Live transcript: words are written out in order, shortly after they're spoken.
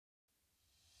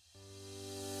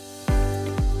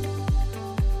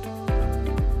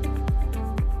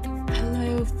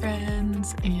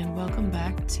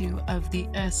to Of the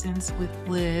Essence with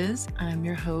Liz. I'm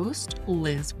your host,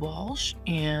 Liz Walsh.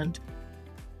 And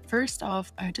first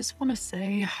off, I just want to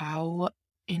say how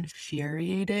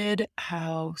infuriated,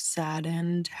 how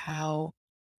saddened, how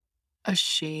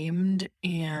ashamed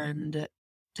and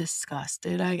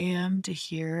disgusted I am to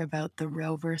hear about the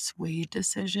Roe versus Wade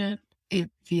decision.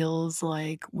 It feels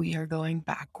like we are going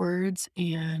backwards,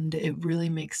 and it really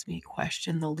makes me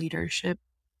question the leadership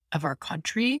of our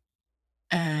country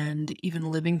and even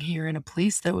living here in a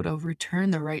place that would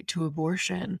overturn the right to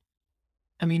abortion.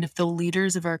 I mean, if the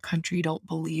leaders of our country don't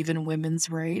believe in women's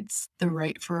rights, the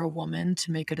right for a woman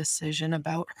to make a decision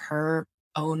about her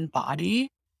own body,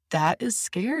 that is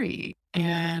scary.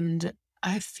 And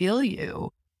I feel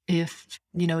you if,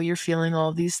 you're feeling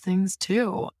all these things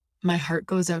too. My heart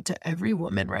goes out to every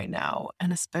woman right now,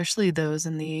 and especially those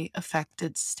in the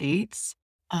affected states,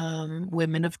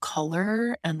 women of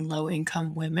color and low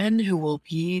income women who will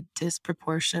be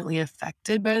disproportionately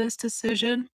affected by this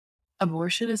decision.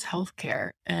 Abortion is healthcare,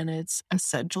 and it's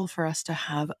essential for us to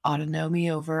have autonomy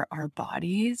over our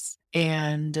bodies.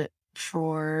 And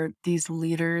for these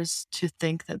leaders to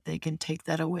think that they can take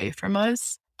that away from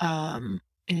us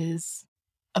is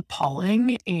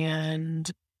appalling,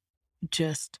 and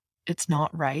just, it's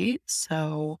not right.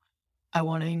 So I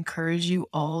want to encourage you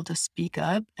all to speak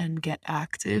up and get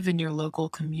active in your local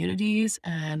communities,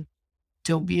 and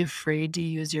don't be afraid to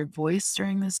use your voice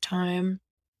during this time.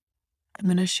 I'm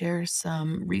going to share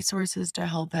some resources to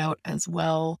help out as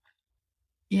well.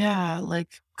 Yeah,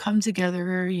 like come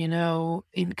together,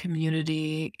 in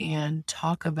community and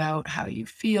talk about how you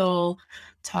feel,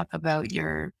 talk about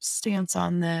your stance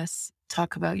on this,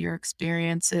 talk about your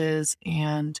experiences,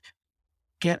 and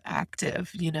get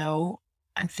active.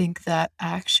 I think that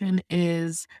action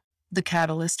is the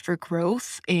catalyst for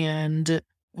growth, and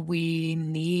we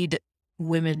need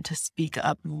women to speak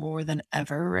up more than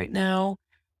ever right now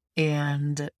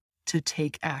and to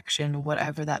take action,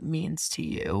 whatever that means to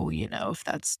you. If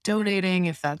that's donating,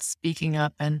 if that's speaking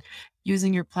up and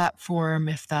using your platform,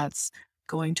 if that's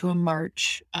going to a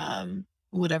march,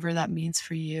 whatever that means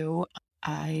for you.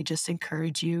 I just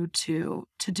encourage you to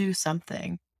do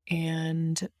something.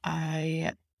 And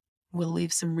I will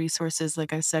leave some resources,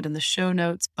 like I said, in the show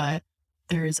notes, but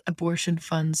there's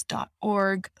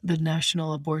abortionfunds.org, the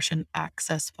National Abortion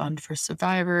Access Fund for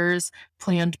Survivors,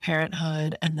 Planned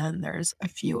Parenthood, and then there's a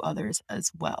few others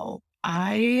as well.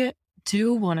 I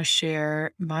do want to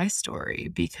share my story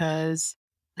because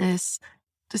this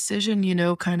decision,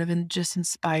 kind of just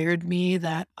inspired me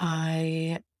that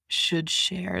I should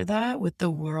share that with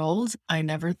the world. I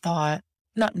never thought,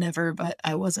 not never, but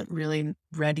I wasn't really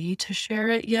ready to share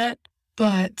it yet.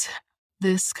 But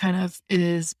this kind of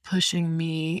is pushing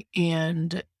me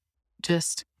and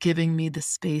just giving me the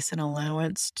space and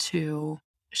allowance to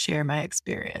share my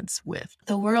experience with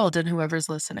the world and whoever's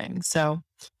listening. So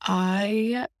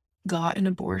I got an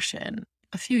abortion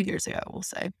a few years ago, we'll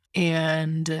say,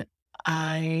 and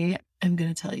I am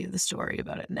going to tell you the story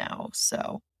about it now.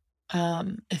 So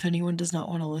if anyone does not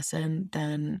want to listen,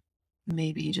 then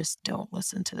maybe just don't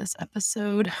listen to this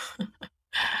episode.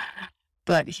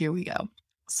 But here we go.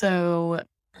 So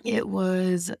it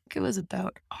was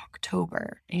about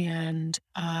October, and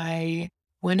I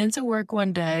went into work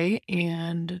one day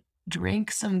and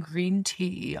drank some green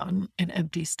tea on an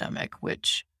empty stomach,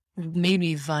 which made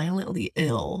me violently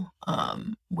ill.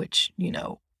 Which,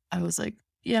 I was like,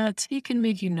 yeah, tea can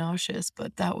make you nauseous,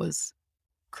 but that was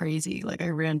crazy. Like I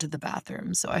ran to the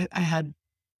bathroom. So I had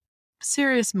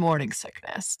serious morning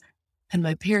sickness, and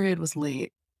my period was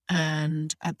late.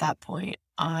 And at that point,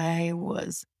 I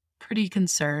was pretty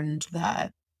concerned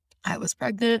that I was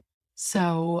pregnant.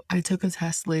 So I took a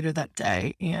test later that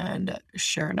day, and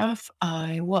sure enough,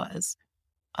 I was.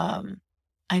 Um,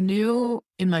 I knew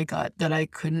in my gut that I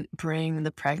couldn't bring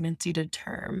the pregnancy to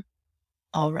term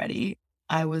already.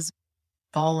 I was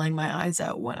bawling my eyes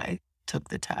out when I took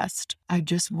the test. I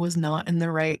just was not in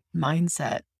the right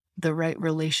mindset, the right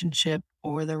relationship,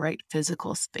 or the right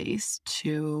physical space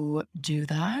to do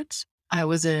that. I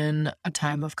was in a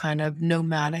time of kind of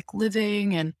nomadic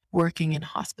living and working in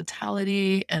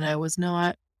hospitality, and I was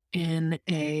not in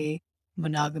a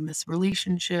monogamous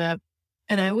relationship.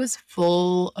 And I was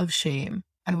full of shame.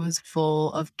 I was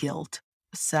full of guilt,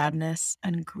 sadness,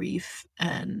 and grief.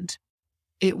 And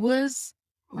it was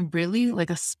really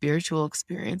like a spiritual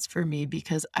experience for me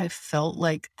because I felt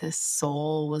like this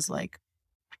soul was like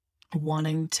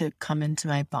wanting to come into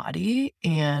my body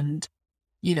and,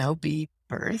 be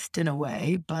birthed in a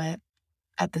way. But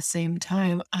at the same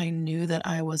time, I knew that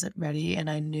I wasn't ready, and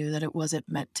I knew that it wasn't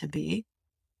meant to be.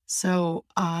 So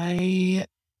I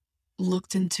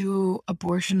looked into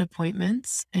abortion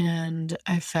appointments and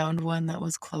I found one that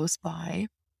was close by.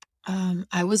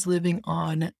 I was living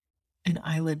on an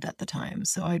island at the time,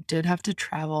 so I did have to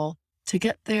travel to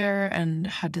get there and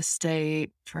had to stay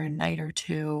for a night or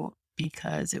two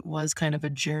because it was kind of a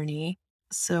journey.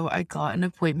 So I got an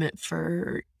appointment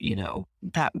for,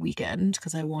 that weekend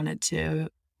because I wanted to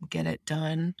get it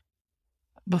done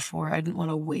before. I didn't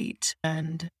want to wait.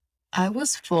 And I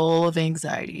was full of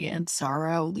anxiety and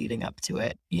sorrow leading up to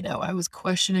it. I was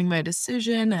questioning my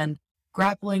decision and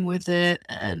grappling with it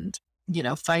and,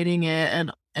 fighting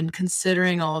it and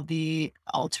considering all the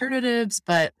alternatives.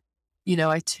 But,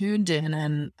 I tuned in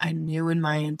and I knew in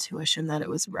my intuition that it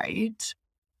was right.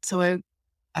 So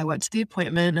I went to the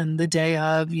appointment and the day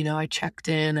of, I checked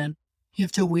in and you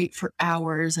have to wait for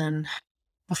hours and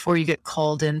before you get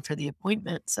called in for the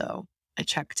appointment. So I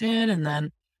checked in and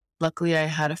then luckily I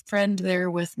had a friend there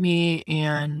with me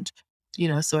and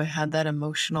so I had that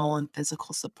emotional and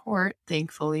physical support,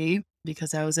 thankfully,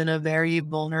 because I was in a very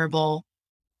vulnerable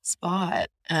spot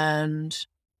and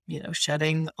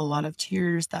shedding a lot of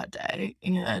tears that day.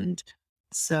 And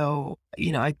so,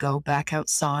 I go back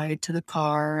outside to the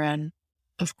car and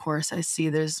of course I see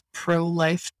there's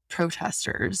pro-life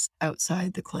protesters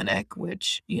outside the clinic,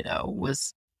 which,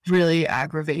 was really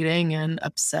aggravating and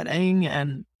upsetting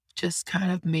and just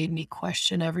kind of made me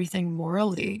question everything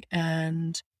morally.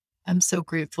 And I'm so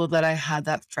grateful that I had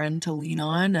that friend to lean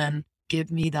on and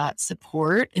give me that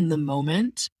support in the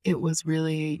moment. It was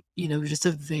really, just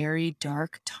a very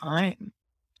dark time.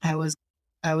 I was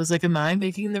I was like, am I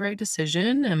making the right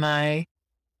decision? Am I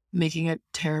making a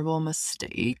terrible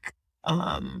mistake?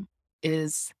 Um,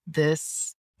 is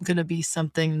this gonna be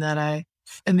something that I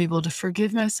am able to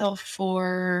forgive myself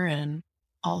for? And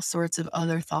all sorts of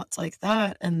other thoughts like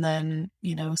that. And then,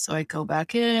 so I go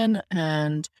back in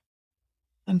and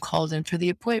I'm called in for the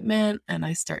appointment and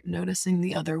I start noticing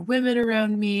the other women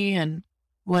around me and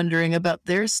wondering about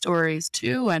their stories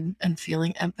too and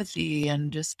feeling empathy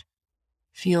and just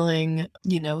feeling,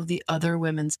 the other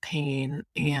women's pain.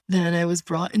 And then I was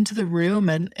brought into the room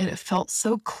and it felt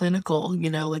so clinical,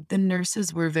 like the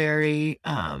nurses were very,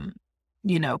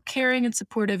 caring and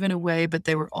supportive in a way, but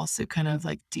they were also kind of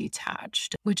like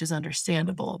detached, which is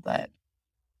understandable. But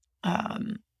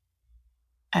um,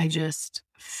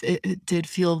 it did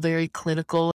feel very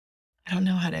clinical. I don't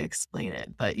know how to explain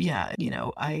it, but yeah,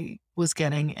 I was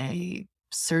getting a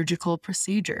surgical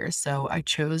procedure, so I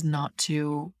chose not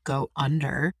to go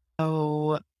under.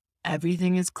 So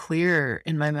everything is clear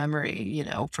in my memory,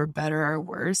 for better or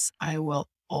worse. I will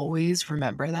always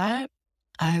remember that.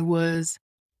 I was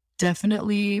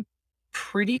definitely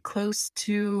pretty close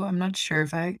to, I'm not sure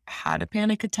if I had a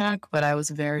panic attack, but I was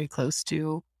very close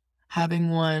to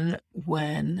having one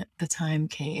when the time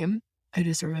came. I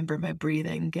just remember my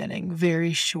breathing getting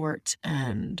very short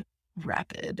and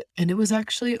rapid. And it was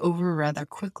actually over rather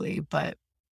quickly, but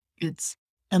it's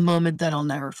a moment that I'll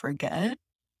never forget.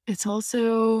 It's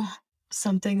also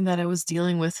something that I was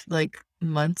dealing with like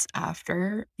months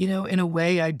after. In a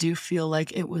way, I do feel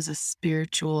like it was a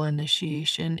spiritual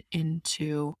initiation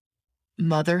into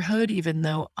motherhood, even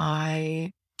though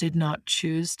I did not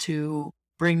choose to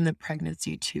bring the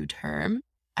pregnancy to term.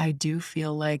 I do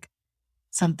feel like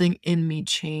something in me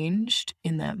changed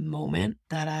in that moment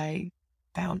that I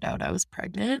found out I was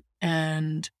pregnant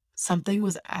and something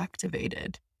was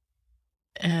activated.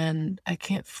 And I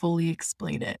can't fully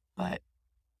explain it, but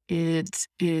it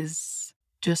is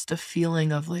just a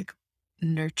feeling of like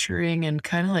nurturing and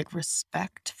kind of like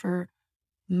respect for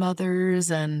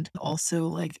mothers and also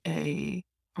like a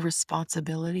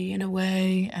responsibility in a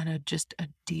way and just a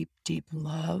deep, deep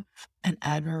love and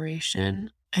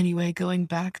admiration. Anyway, going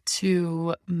back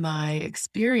to my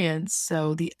experience,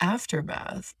 so the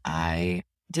aftermath, I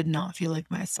did not feel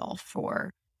like myself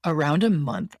for around a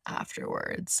month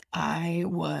afterwards. I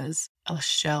was a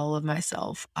shell of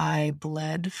myself. I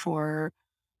bled for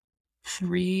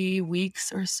 3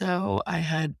 weeks or so. I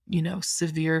had,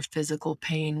 severe physical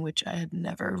pain, which I had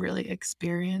never really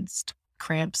experienced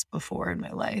cramps before in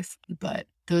my life. But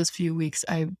those few weeks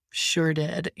I sure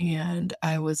did. And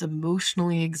I was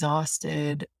emotionally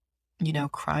exhausted,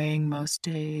 crying most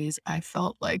days. I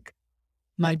felt like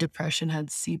my depression had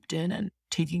seeped in and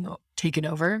taken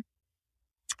over.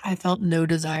 I felt no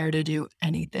desire to do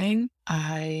anything.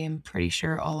 I am pretty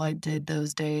sure all I did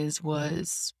those days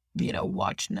was,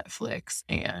 watch Netflix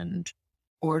and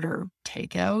order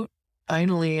takeout.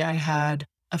 Finally, I had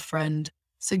a friend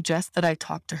suggest that I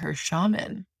talk to her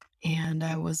shaman. And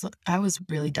I was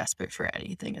really desperate for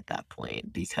anything at that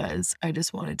point because I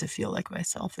just wanted to feel like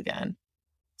myself again.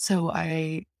 So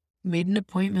I made an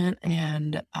appointment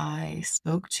and I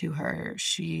spoke to her.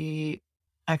 She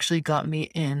actually got me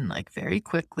in like very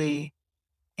quickly.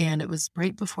 And it was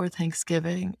right before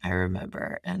Thanksgiving, I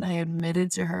remember. And I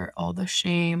admitted to her all the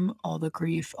shame, all the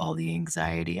grief, all the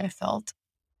anxiety I felt.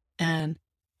 And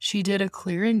she did a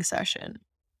clearing session.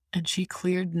 And she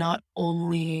cleared not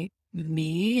only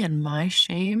me and my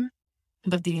shame,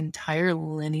 but the entire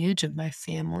lineage of my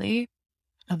family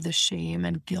of the shame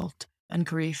and guilt and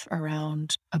grief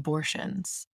around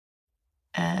abortions.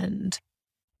 And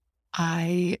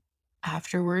I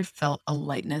afterward felt a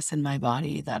lightness in my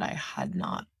body that I had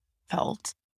not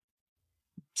felt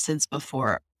since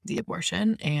before the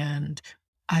abortion. And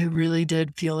I really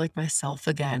did feel like myself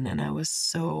again. And I was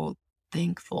so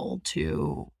thankful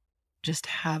to just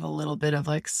have a little bit of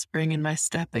like spring in my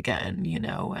step again,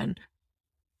 and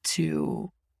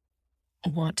to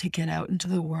want to get out into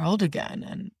the world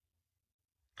again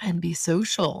and be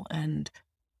social and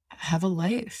have a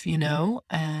life,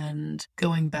 And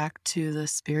going back to the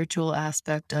spiritual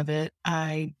aspect of it,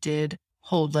 I did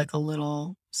hold like a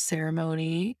little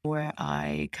ceremony where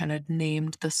I kind of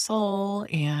named the soul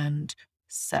and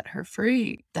set her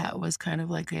free. That was kind of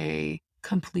like a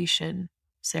completion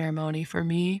ceremony for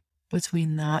me.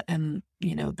 Between that and,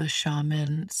 the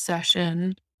shaman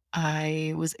session,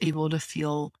 I was able to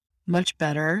feel much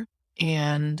better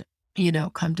and,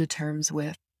 come to terms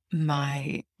with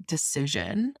my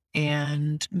decision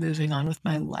and moving on with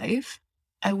my life.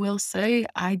 I will say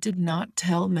I did not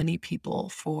tell many people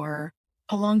for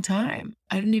a long time.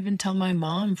 I didn't even tell my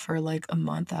mom for like a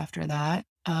month after that.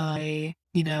 I,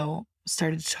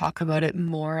 started to talk about it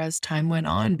more as time went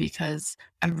on because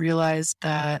I realized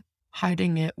that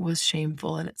hiding it was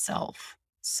shameful in itself.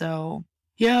 So,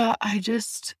 yeah, I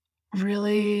just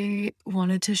really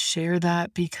wanted to share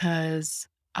that because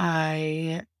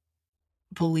I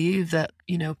believe that,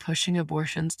 pushing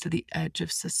abortions to the edge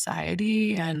of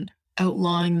society and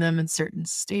outlawing them in certain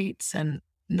states and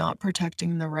not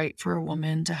protecting the right for a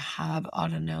woman to have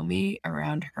autonomy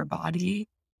around her body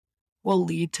will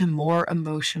lead to more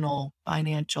emotional,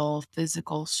 financial,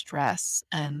 physical stress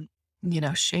and,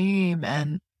 shame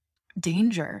and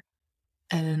danger.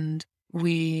 And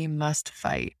we must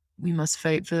fight. We must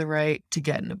fight for the right to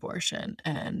get an abortion,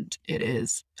 and it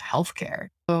is healthcare.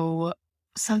 So,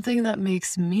 something that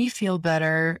makes me feel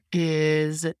better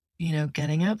is,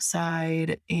 getting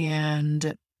outside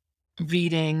and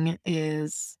reading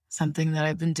is something that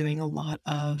I've been doing a lot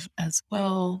of as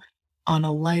well. On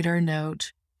a lighter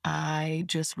note, I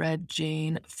just read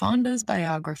Jane Fonda's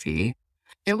biography.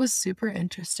 It was super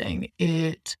interesting.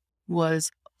 It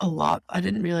was a lot. I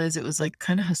didn't realize it was like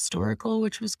kind of historical,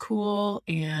 which was cool.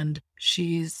 And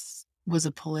she's was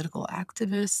a political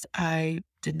activist. I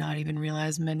did not even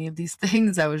realize many of these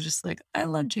things. I was just like, I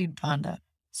love Jane Fonda.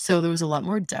 So there was a lot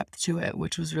more depth to it,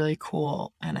 which was really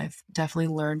cool. And I've definitely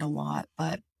learned a lot.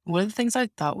 But one of the things I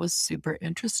thought was super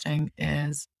interesting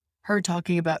is her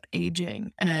talking about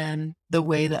aging and the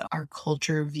way that our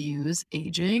culture views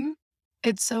aging.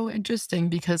 It's so interesting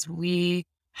because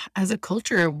as a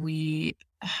culture, we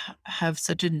have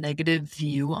such a negative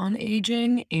view on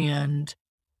aging. And,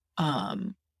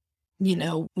 um,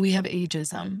 we have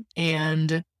ageism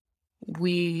and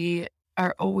we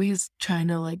are always trying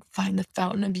to like find the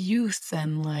fountain of youth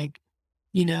and like,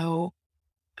 you know,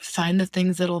 find the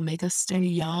things that'll make us stay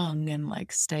young and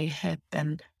like stay hip.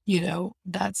 And,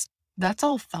 that's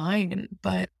all fine.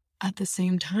 But at the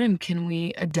same time, can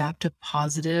we adapt a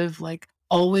positive, like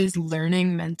always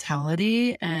learning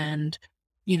mentality? And,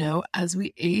 as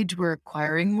we age, we're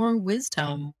acquiring more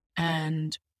wisdom.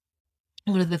 And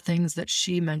one of the things that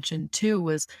she mentioned too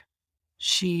was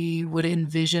she would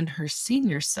envision her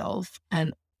senior self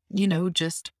and,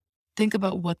 just think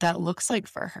about what that looks like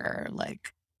for her.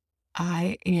 Like,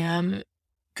 I am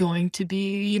going to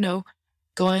be,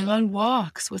 going on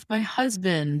walks with my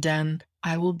husband and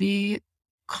I will be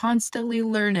constantly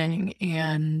learning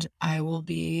and I will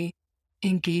be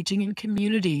engaging in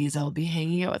communities. I'll be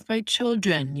hanging out with my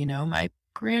children, my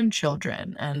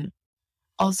grandchildren, and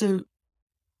also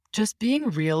just being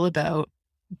real about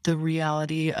the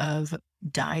reality of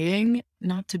dying,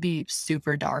 not to be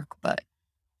super dark, but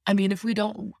I mean, if we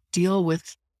don't deal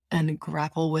with and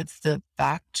grapple with the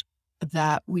fact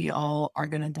that we all are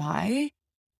going to die,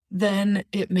 then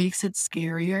it makes it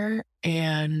scarier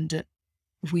and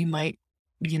we might,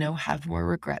 have more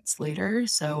regrets later.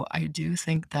 So I do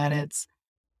think that it's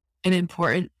an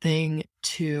important thing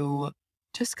to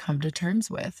just come to terms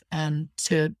with and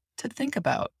to think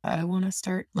about. I want to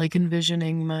start like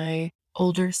envisioning my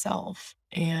older self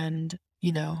and,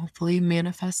 hopefully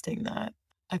manifesting that.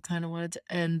 I kind of wanted to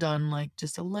end on like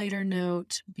just a lighter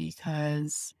note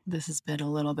because this has been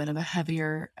a little bit of a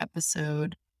heavier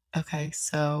episode. Okay,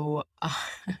 so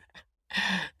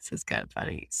this is kind of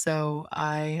funny. So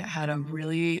I had a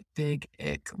really big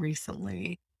ick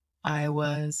recently. I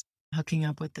was hooking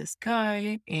up with this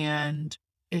guy, and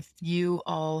if you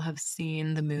all have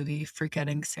seen the movie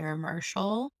Forgetting Sarah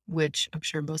Marshall, which I'm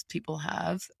sure most people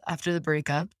have, after the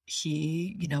breakup,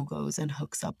 he, goes and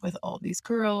hooks up with all these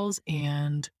girls.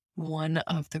 And one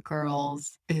of the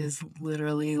girls is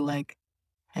literally like,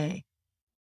 hey,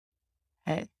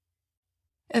 hey,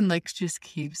 and like just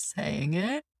keeps saying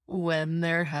it when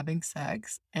they're having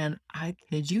sex. And I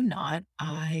kid you not,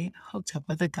 I hooked up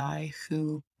with a guy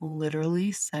who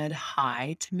literally said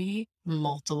hi to me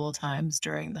multiple times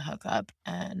during the hookup.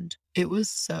 And it was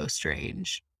so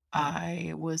strange.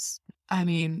 I was, I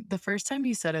mean, the first time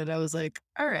he said it, I was like,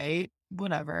 all right,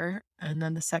 whatever. And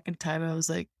then the second time, I was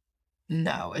like,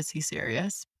 no, is he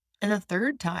serious? And the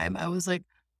third time, I was like,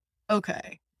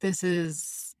 okay, this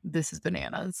is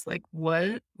bananas. Like,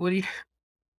 what do you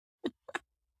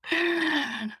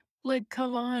like,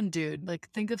 come on, dude. Like,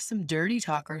 think of some dirty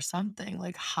talk or something.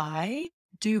 Like, hi,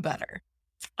 do better.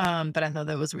 But I thought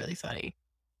that was really funny.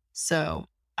 So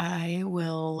I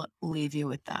will leave you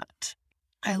with that.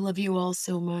 I love you all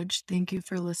so much. Thank you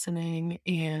for listening,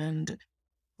 and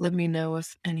let me know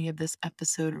if any of this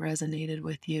episode resonated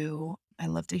with you. I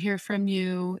love to hear from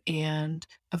you. And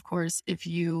of course, if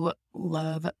you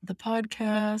love the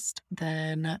podcast,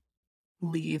 then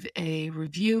leave a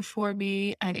review for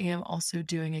me. I am also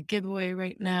doing a giveaway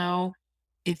right now.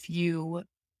 If you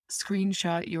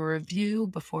screenshot your review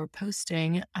before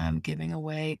posting, I'm giving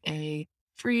away a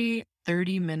free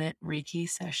 30-minute Reiki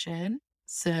session.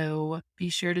 So be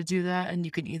sure to do that. And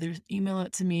you can either email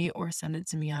it to me or send it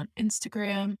to me on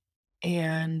Instagram.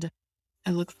 And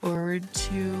I look forward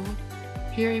to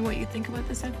hearing what you think about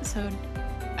this episode.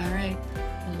 All right.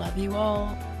 Love you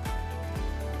all.